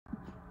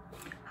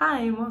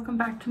Hi and welcome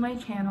back to my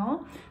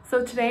channel.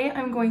 So today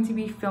I'm going to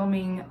be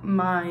filming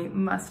my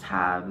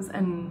must-haves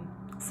and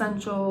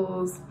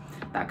essentials,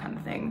 that kind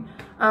of thing.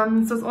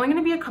 So it's only going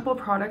to be a couple of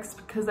products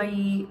because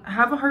I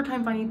have a hard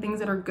time finding things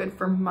that are good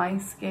for my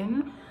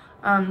skin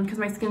because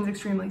my skin's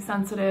extremely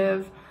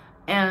sensitive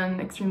and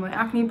extremely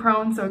acne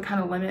prone, so it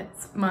kind of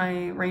limits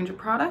my range of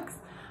products.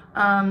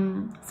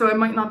 So it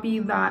might not be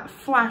that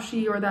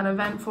flashy or that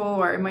eventful,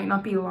 or it might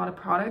not be a lot of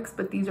products,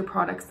 but these are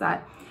products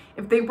that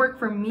if they work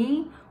for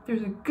me,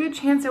 there's a good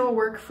chance it will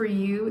work for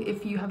you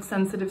if you have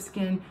sensitive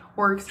skin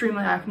or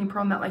extremely acne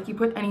prone, that like you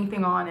put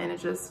anything on and it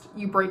just,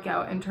 you break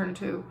out and turn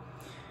into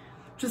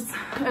just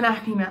an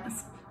acne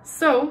mess.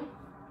 So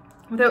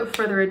without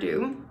further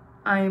ado,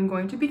 I am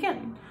going to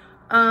begin.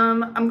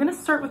 I'm gonna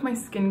start with my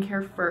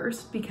skincare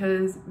first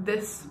because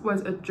this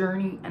was a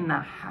journey and a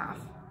half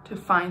to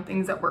find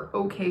things that were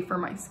okay for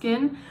my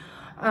skin.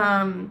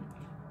 And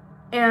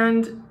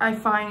I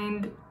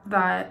find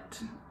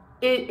that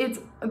it's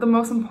the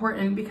most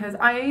important because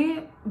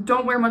I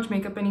don't wear much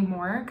makeup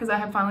anymore because I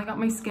have finally got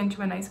my skin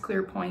to a nice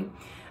clear point.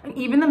 And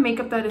even the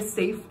makeup that is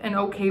safe and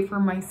okay for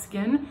my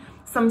skin,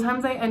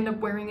 sometimes I end up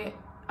wearing it,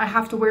 I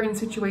have to wear in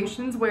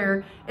situations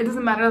where it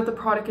doesn't matter that the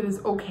product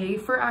is okay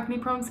for acne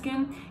prone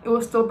skin, it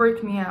will still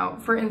break me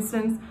out. For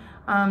instance,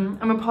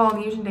 I'm a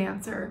Polynesian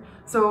dancer,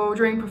 so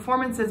during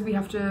performances we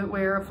have to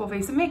wear a full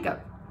face of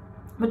makeup.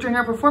 But during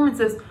our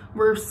performances,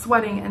 we're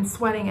sweating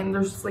and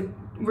there's just like,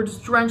 we're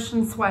just drenched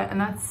in sweat, and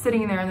that's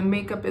sitting there and the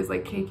makeup is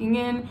like caking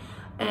in.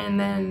 And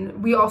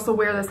then we also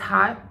wear this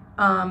hat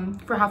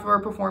for half of our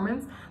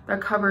performance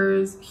that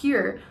covers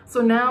here.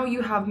 So now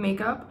you have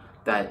makeup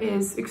that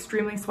is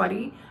extremely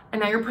sweaty,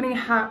 and now you're putting a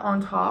hat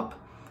on top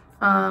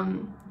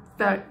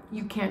that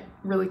you can't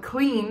really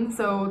clean.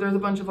 So there's a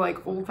bunch of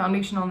like old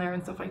foundation on there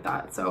and stuff like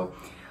that. So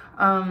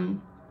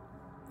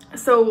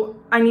so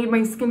I need my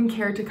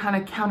skincare to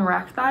kind of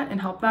counteract that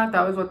and help that.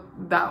 That was what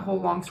that whole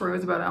long story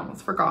was about. I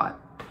almost forgot.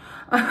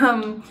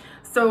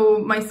 So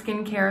my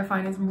skincare I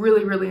find is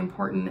really, really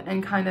important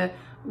and kind of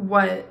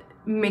what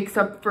makes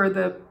up for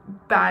the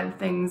bad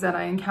things that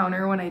I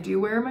encounter when I do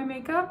wear my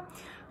makeup.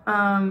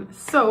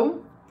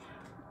 So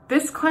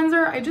this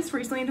cleanser I just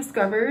recently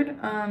discovered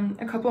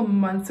a couple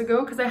months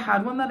ago because I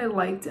had one that I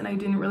liked and I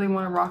didn't really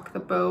want to rock the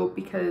boat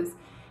because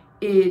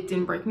it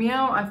didn't break me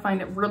out. I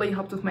find it really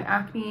helped with my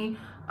acne.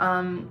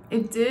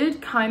 It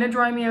did kind of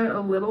dry me out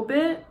a little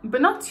bit,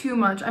 but not too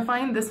much. I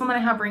find this one that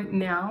I have right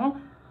now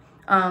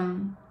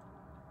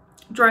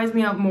dries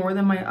me out more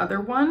than my other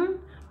one,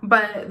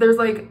 but there's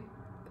like,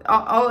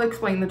 I'll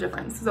explain the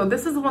difference. So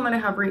this is the one that I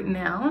have right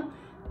now,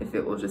 if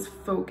it will just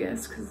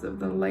focus because of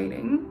the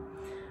lighting.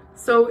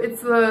 So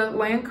it's the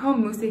Lancome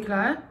Mousse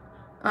Eclat.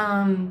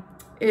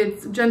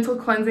 It's gentle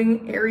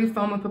cleansing airy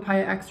foam with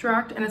papaya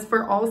extract, and it's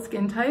for all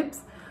skin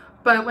types.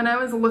 But when I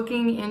was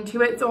looking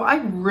into it, so I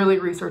really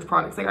research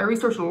products, like I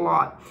researched a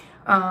lot.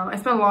 I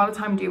spent a lot of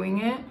time doing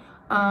it.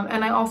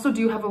 And I also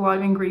do have a lot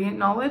of ingredient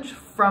knowledge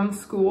from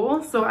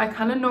school. So I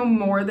kind of know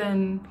more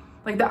than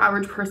like the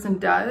average person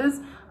does,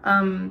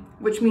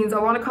 which means a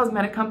lot of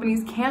cosmetic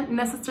companies can't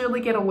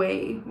necessarily get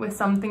away with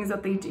some things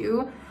that they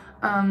do.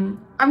 I'm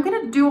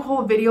going to do a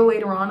whole video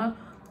later on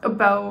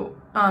about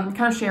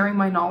kind of sharing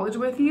my knowledge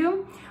with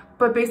you.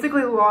 But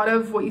basically a lot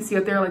of what you see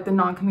out there, like the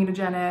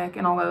non-comedogenic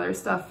and all that other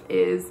stuff,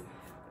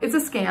 it's a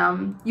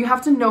scam. You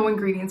have to know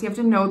ingredients, you have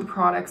to know the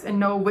products and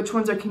know which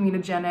ones are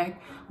comedogenic,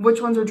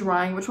 which ones are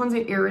drying, which ones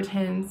are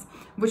irritants,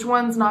 which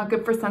one's not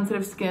good for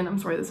sensitive skin. I'm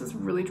sorry, this is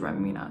really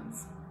driving me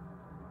nuts.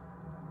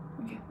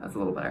 Okay, that's a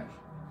little better.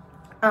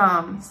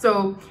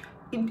 So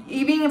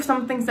even if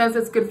something says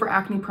it's good for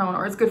acne prone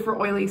or it's good for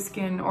oily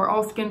skin or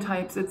all skin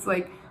types, it's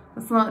like,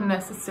 that's not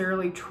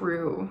necessarily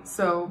true.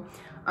 So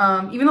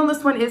even though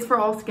this one is for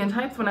all skin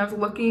types, when I was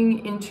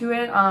looking into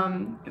it,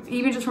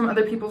 even just from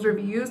other people's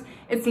reviews,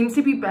 it seems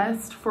to be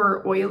best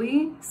for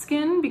oily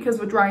skin because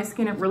with dry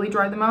skin, it really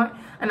dried them out.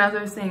 And as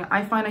I was saying,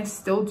 I find I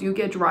still do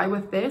get dry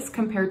with this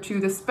compared to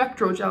the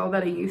Spectro Gel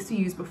that I used to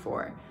use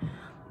before.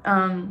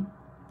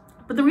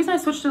 But the reason I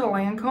switched to the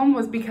Lancome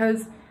was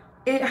because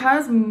it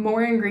has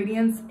more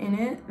ingredients in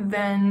it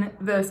than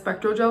the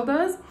Spectro Gel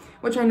does,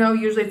 which I know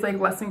usually it's like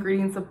less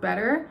ingredients the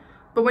better.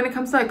 But when it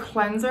comes to a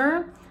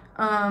cleanser,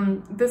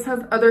 this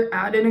has other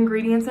added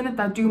ingredients in it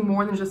that do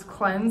more than just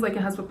cleanse. Like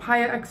it has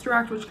papaya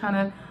extract, which kind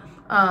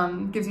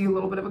of gives you a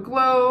little bit of a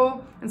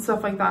glow and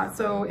stuff like that.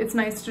 So it's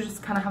nice to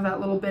just kind of have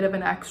that little bit of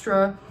an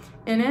extra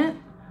in it.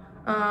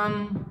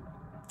 And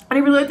I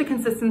really like the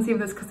consistency of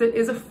this because it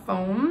is a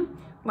foam.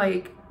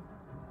 Like,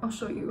 I'll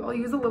show you, I'll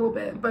use a little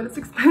bit, but it's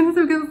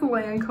expensive because it's a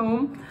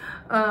Lancome.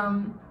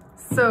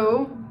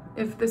 So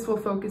if this will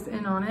focus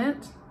in on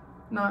it,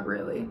 not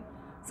really.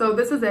 So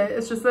this is it,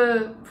 it's just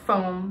a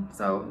foam,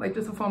 so like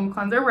just a foam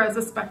cleanser, whereas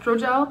the Spectro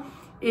Gel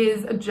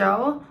is a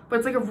gel, but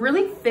it's like a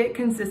really thick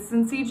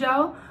consistency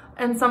gel,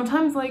 and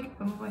sometimes like,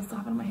 oh, I still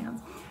have it in my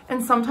hands,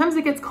 and sometimes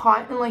it gets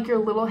caught in like your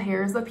little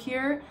hairs up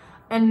here,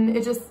 and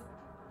it just,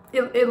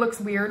 it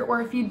looks weird.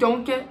 Or if you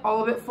don't get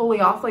all of it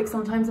fully off, like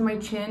sometimes in my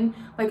chin,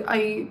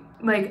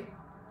 like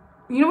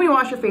you know when you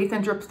wash your face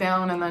and it drips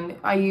down, and then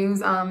I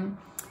use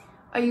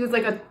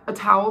like a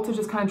towel to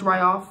just kind of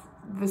dry off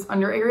this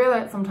under area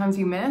that sometimes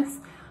you miss.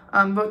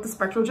 But the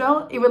Spectral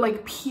Gel, it would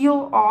like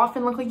peel off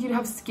and look like you'd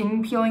have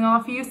skin peeling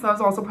off you, so that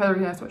was also part of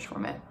the reason I switched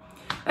from it.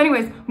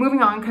 Anyways,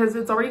 moving on, because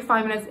it's already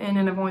 5 minutes in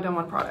and I've only done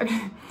one product.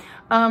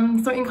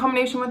 So in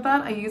combination with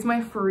that, I use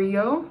my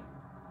Foreo.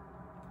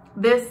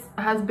 This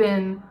has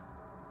been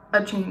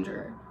a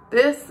changer.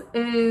 This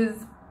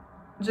is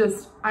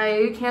just,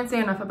 I can't say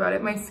enough about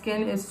it. My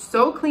skin is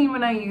so clean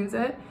when I use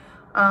it.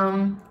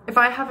 If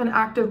I have an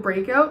active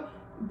breakout,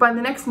 by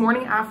the next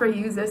morning after I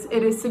use this,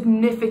 it is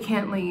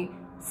significantly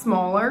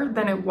smaller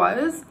than it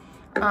was.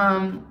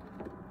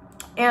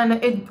 And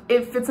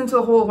it fits into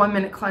the whole 1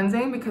 minute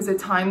cleansing because it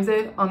times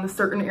it on the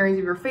certain areas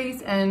of your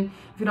face. And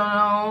if you don't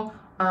know,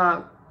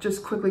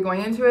 just quickly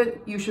going into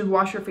it, you should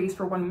wash your face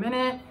for 1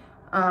 minute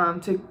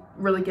to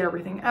really get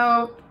everything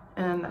out.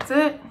 And that's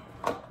it.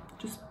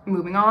 Just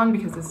moving on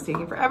because this is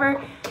taking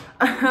forever.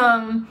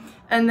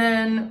 And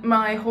then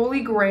my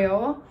holy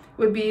grail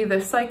would be the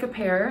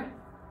Cicapair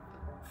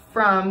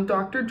from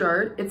Dr.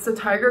 Jart. It's a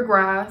Tiger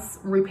Grass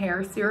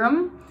Repair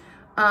Serum.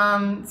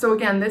 So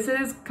again, this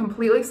is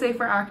completely safe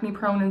for acne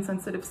prone and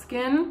sensitive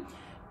skin.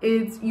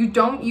 You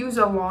don't use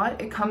a lot.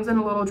 It comes in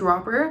a little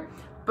dropper,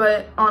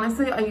 but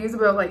honestly, I use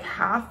about like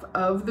half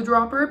of the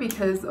dropper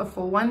because a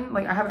full one,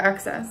 like I have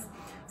excess.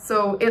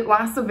 So it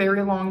lasts a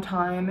very long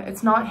time.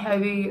 It's not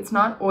heavy, it's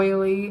not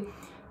oily.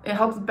 It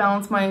helps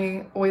balance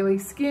my oily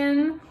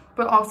skin,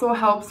 but also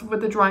helps with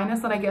the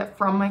dryness that I get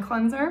from my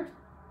cleanser.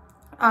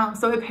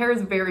 So it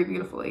pairs very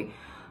beautifully.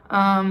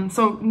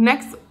 So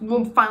next,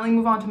 we'll finally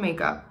move on to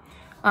makeup.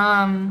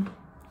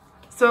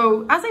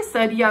 So as I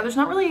said, yeah,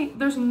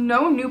 there's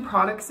no new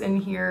products in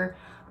here.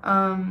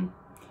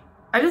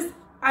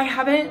 I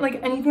haven't,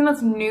 like, anything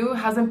that's new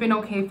hasn't been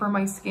okay for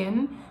my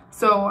skin.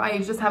 So I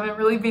just haven't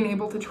really been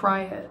able to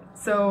try it.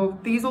 So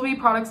these will be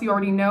products you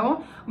already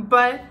know,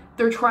 but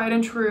they're tried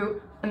and true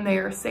and they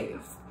are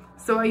safe.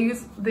 So I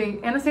use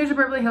the Anastasia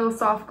Beverly Hills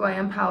Soft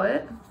Glam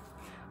palette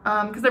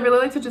because I really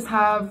like to just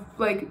have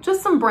like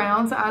just some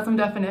browns to add some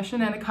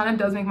definition, and it kind of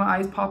does make my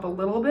eyes pop a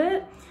little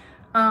bit.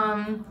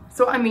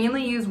 So I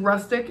mainly use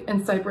Rustic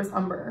and Cypress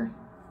Umber.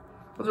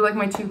 Those are like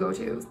my two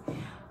go-tos.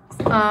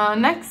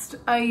 Next,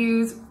 I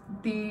use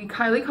the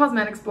Kylie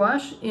Cosmetics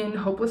blush in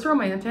Hopeless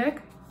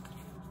Romantic.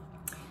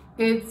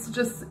 It's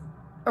just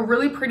a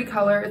really pretty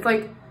color.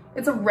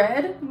 It's a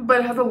red, but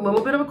it has a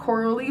little bit of a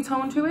corally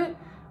tone to it.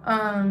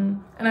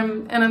 And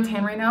I'm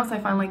tan right now, so I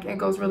find like it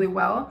goes really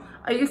well.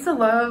 I used to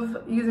love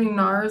using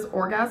NARS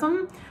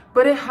Orgasm,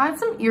 but it had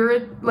some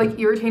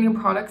irritating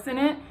products in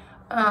it.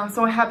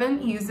 So I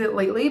haven't used it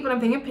lately, but I'm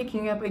thinking of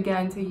picking it up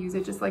again to use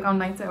it just like on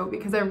nights out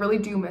because I really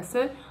do miss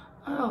it.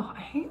 Oh,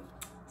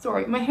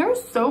 sorry, my hair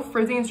is so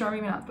frizzy and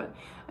driving me nuts, but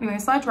anyway,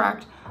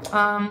 sidetracked.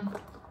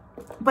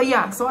 But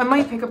yeah, so I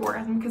might pick up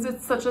Orgasm because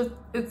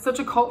it's such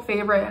a cult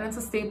favorite and it's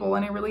a staple,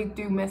 and I really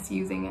do miss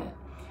using it.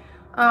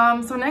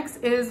 So next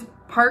is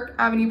Park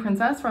Avenue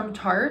Princess from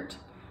Tarte.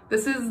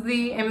 This is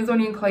the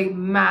Amazonian Clay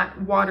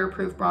Matte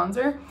Waterproof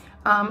Bronzer.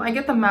 I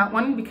get the matte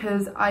one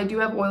because I do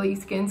have oily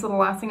skin, so the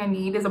last thing I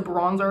need is a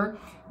bronzer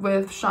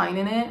with shine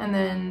in it, and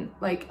then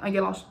like I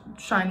get all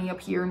shiny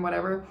up here and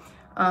whatever.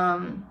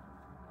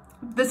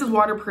 This is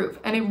waterproof,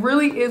 and it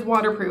really is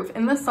waterproof.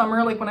 In the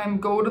summer, like when I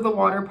go to the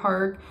water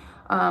park,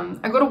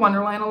 I go to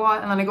Wonderland a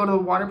lot, and then I go to the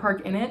water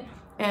park in it,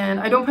 and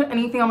I don't put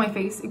anything on my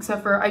face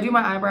except for I do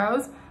my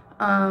eyebrows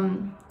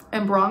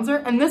and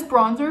bronzer, and this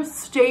bronzer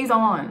stays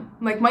on.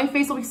 Like my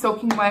face will be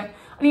soaking wet,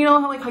 and you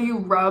know how you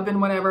rub and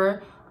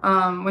whatever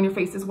when your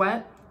face is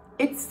wet,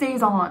 it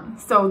stays on.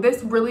 So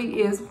this really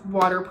is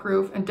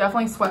waterproof and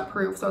definitely sweat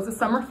proof, so it's a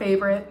summer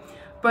favorite.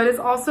 But it's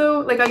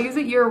also like I use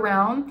it year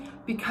round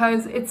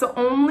because it's the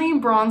only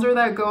bronzer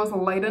that goes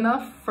light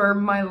enough for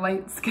my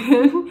light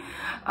skin.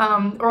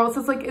 Or else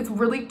it's like it's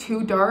really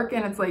too dark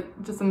and it's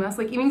like just a mess.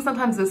 Like even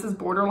sometimes this is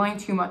borderline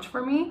too much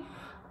for me.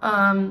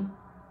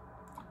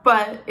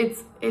 But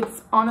it's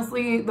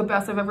honestly the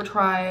best I've ever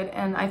tried,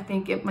 and I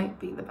think it might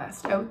be the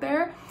best out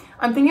there.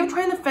 I'm thinking of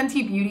trying the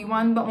Fenty Beauty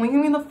one. The only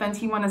thing with the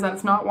Fenty one is that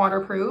it's not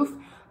waterproof.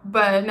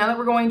 But now that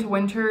we're going to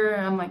winter,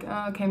 I'm like,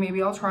 oh, okay,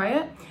 maybe I'll try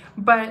it.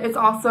 But it's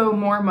also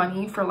more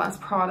money for less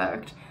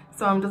product.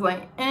 So I'm just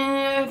like,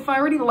 if I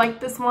already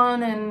like this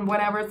one and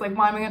whatever, it's like,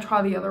 why am I gonna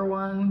try the other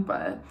one?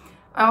 But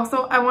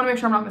I wanna make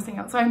sure I'm not missing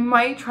out. So I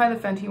might try the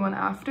Fenty one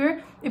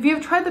after. If you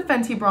have tried the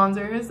Fenty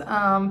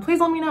bronzers, please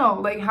let me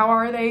know. Like, how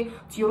are they?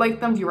 Do you like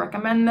them? Do you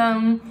recommend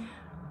them?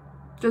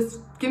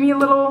 Just give me a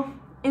little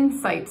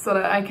insight so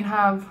that I can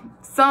have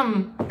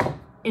some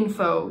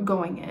info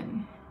going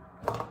in.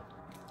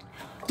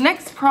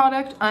 Next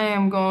product I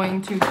am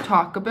going to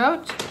talk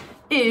about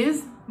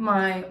is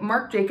my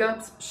Marc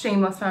Jacobs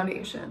Shameless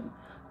Foundation.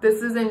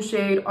 This is in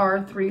shade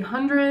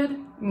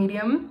R300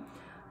 medium.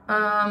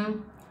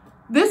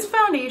 This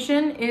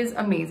foundation is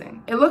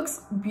amazing. It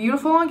looks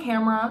beautiful on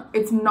camera.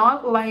 It's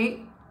not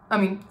light. I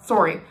mean,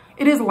 sorry,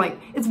 it is light.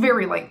 It's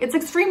very light. It's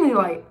extremely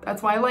light.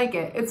 That's why I like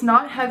it. It's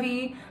not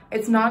heavy.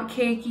 It's not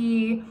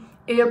cakey.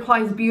 It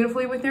applies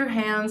beautifully with your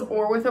hands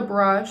or with a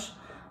brush.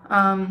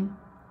 And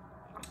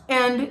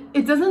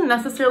it doesn't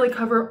necessarily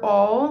cover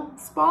all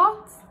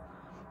spots,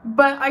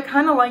 but I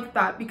kind of like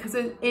that because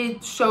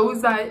it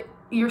shows that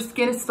your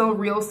skin is still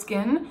real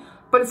skin,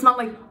 but it's not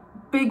like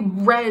big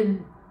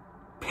red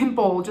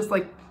pimple just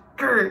like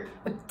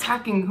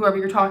attacking whoever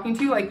you're talking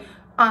to. Like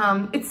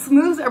it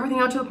smooths everything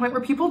out to the point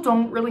where people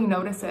don't really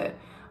notice it.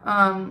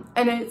 And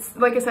it's,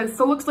 like I said, it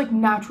still looks like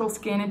natural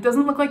skin. It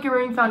doesn't look like you're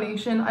wearing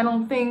foundation. I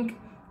don't think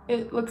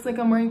it looks like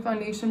I'm wearing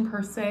foundation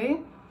per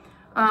se.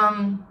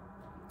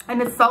 And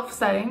it's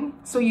self-setting,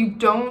 so you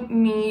don't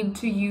need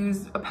to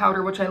use a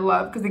powder, which I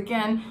love, because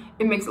again,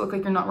 it makes it look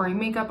like you're not wearing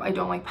makeup. I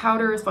don't like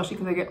powder, especially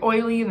because I get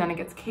oily and then it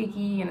gets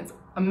cakey and it's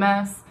a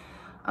mess.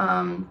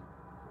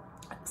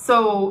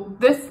 So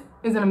this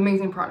is an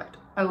amazing product.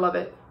 I love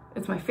it.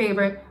 It's my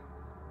favorite.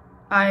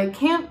 I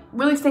can't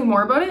really say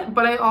more about it,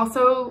 but I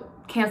also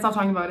can't stop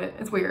talking about it.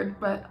 It's weird,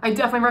 but I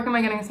definitely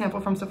recommend getting a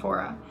sample from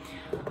Sephora.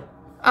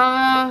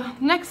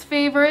 Next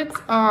favorites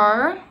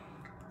are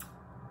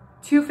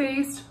Too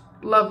Faced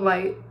Love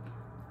Light.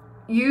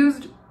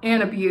 Used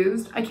and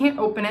abused. I can't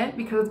open it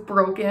because it's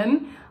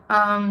broken,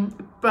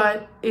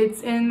 but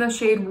it's in the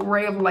shade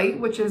Ray of Light,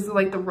 which is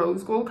like the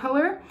rose gold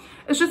color.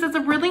 It's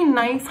a really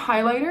nice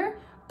highlighter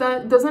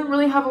that doesn't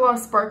really have a lot of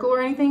sparkle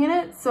or anything in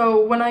it,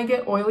 so when I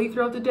get oily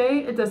throughout the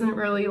day, it doesn't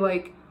really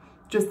like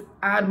just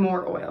add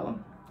more oil.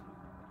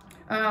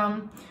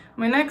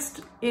 My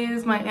next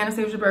is my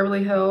Anastasia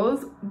Beverly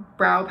Hills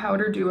Brow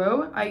Powder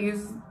Duo. I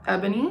use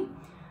Ebony.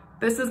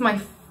 This is my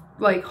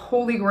like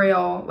holy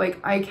grail. Like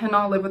I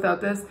cannot live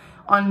without this.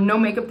 On no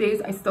makeup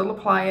days, I still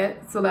apply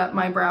it so that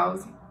my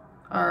brows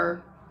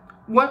are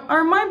what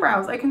are my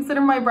brows. I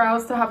consider my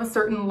brows to have a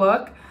certain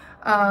look.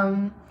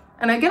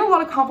 And I get a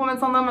lot of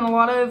compliments on them, and a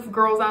lot of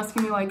girls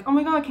asking me like, oh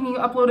my god, can you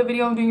upload a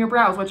video of doing your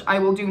brows, which I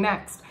will do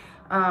next.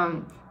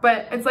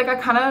 But it's like I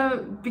kind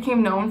of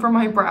became known for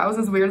my brows,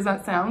 as weird as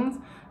that sounds.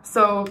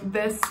 So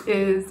this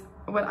is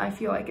what I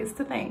feel like is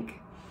to thank.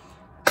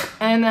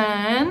 And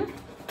then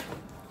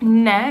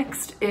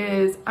next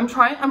is,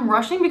 I'm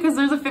rushing because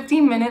there's a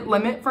 15-minute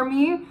limit for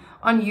me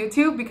on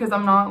YouTube because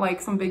I'm not like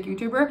some big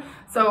YouTuber.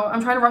 So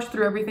I'm trying to rush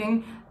through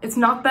everything. It's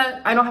not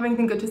that I don't have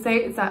anything good to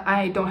say, it's that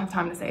I don't have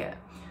time to say it.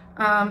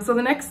 So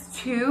the next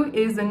two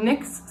is the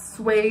NYX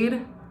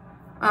Suede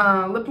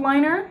lip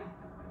liner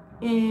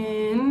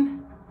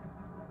in,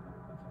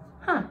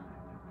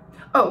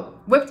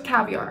 Whipped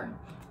Caviar.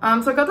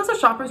 So I got this at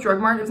Shoppers Drug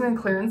Mart. It was in a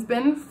clearance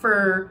bin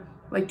for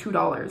like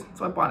 $2.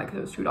 So I bought it because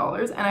it was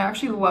 $2 and I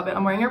actually love it.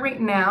 I'm wearing it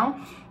right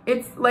now.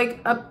 It's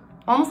like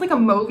almost like a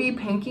mauvey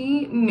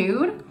pinky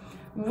nude,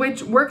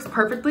 which works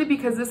perfectly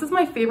because this is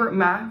my favorite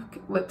MAC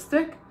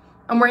lipstick.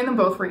 I'm wearing them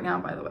both right now,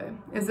 by the way.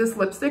 Is this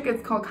lipstick?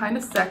 It's called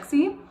Kinda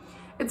Sexy.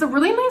 It's a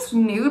really nice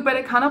nude, but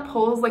it kind of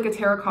pulls like a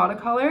terracotta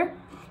color.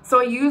 So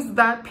I use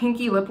that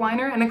pinky lip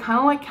liner and it kind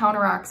of like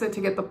counteracts it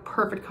to get the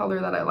perfect color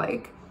that I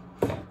like.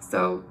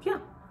 So yeah.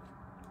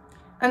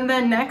 And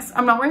then next,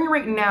 I'm not wearing it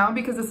right now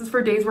because this is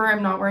for days where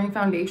I'm not wearing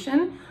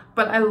foundation,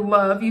 but I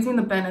love using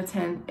the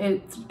Benetint.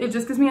 It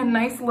just gives me a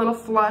nice little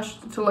flush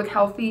to look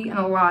healthy and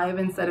alive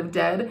instead of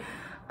dead.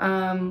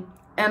 And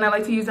I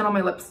like to use it on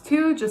my lips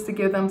too, just to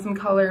give them some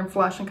color and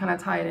flush and kind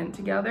of tie it in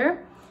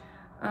together.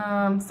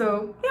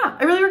 So yeah,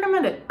 I really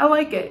recommend it. I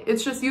like it.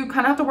 It's just, you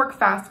kind of have to work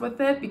fast with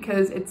it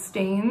because it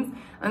stains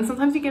and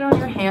sometimes you get it on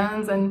your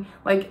hands and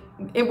like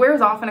it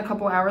wears off in a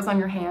couple hours on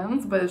your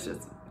hands, but it's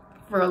just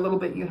for a little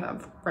bit you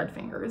have red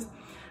fingers.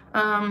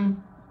 I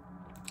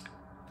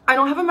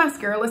don't have a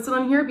mascara listed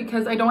on here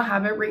because I don't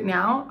have it right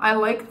now. I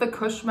like the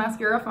Kush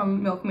mascara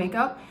from Milk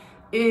Makeup.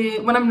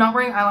 When I'm not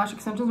wearing eyelash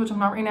extensions, which I'm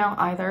not right now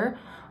either,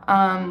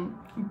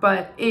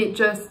 but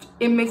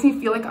it makes me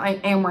feel like I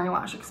am wearing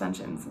lash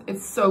extensions.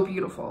 It's so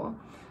beautiful.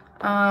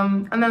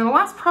 And then the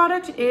last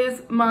product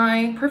is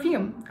my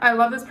perfume. I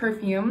love this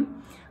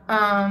perfume.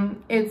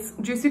 It's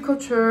Juicy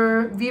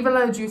Couture Vive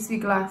la Juicy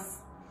Glace.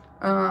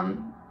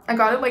 I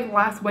got it like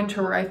last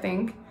winter, I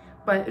think,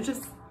 but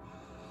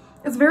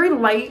it's very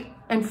light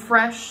and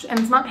fresh and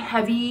it's not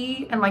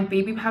heavy and like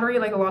baby powdery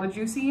like a lot of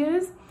Juicy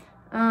is.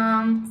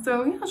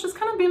 So yeah, it's just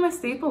kind of been my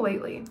staple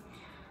lately.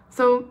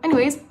 So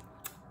anyways,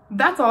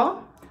 that's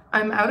all.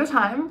 I'm out of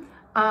time.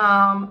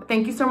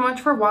 Thank you so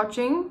much for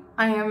watching.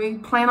 I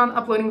plan on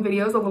uploading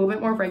videos a little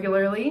bit more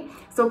regularly.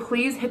 So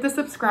please hit the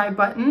subscribe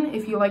button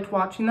if you liked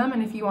watching them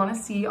and if you want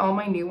to see all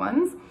my new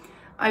ones.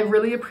 I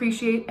really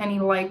appreciate any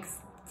likes,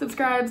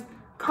 subscribes,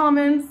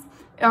 comments,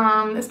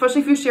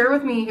 especially if you share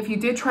with me if you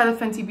did try the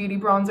Fenty Beauty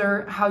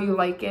bronzer, how you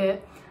like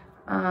it.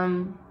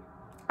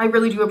 I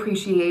really do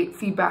appreciate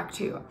feedback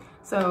too.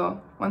 So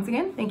once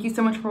again, thank you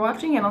so much for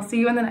watching and I'll see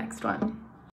you in the next one.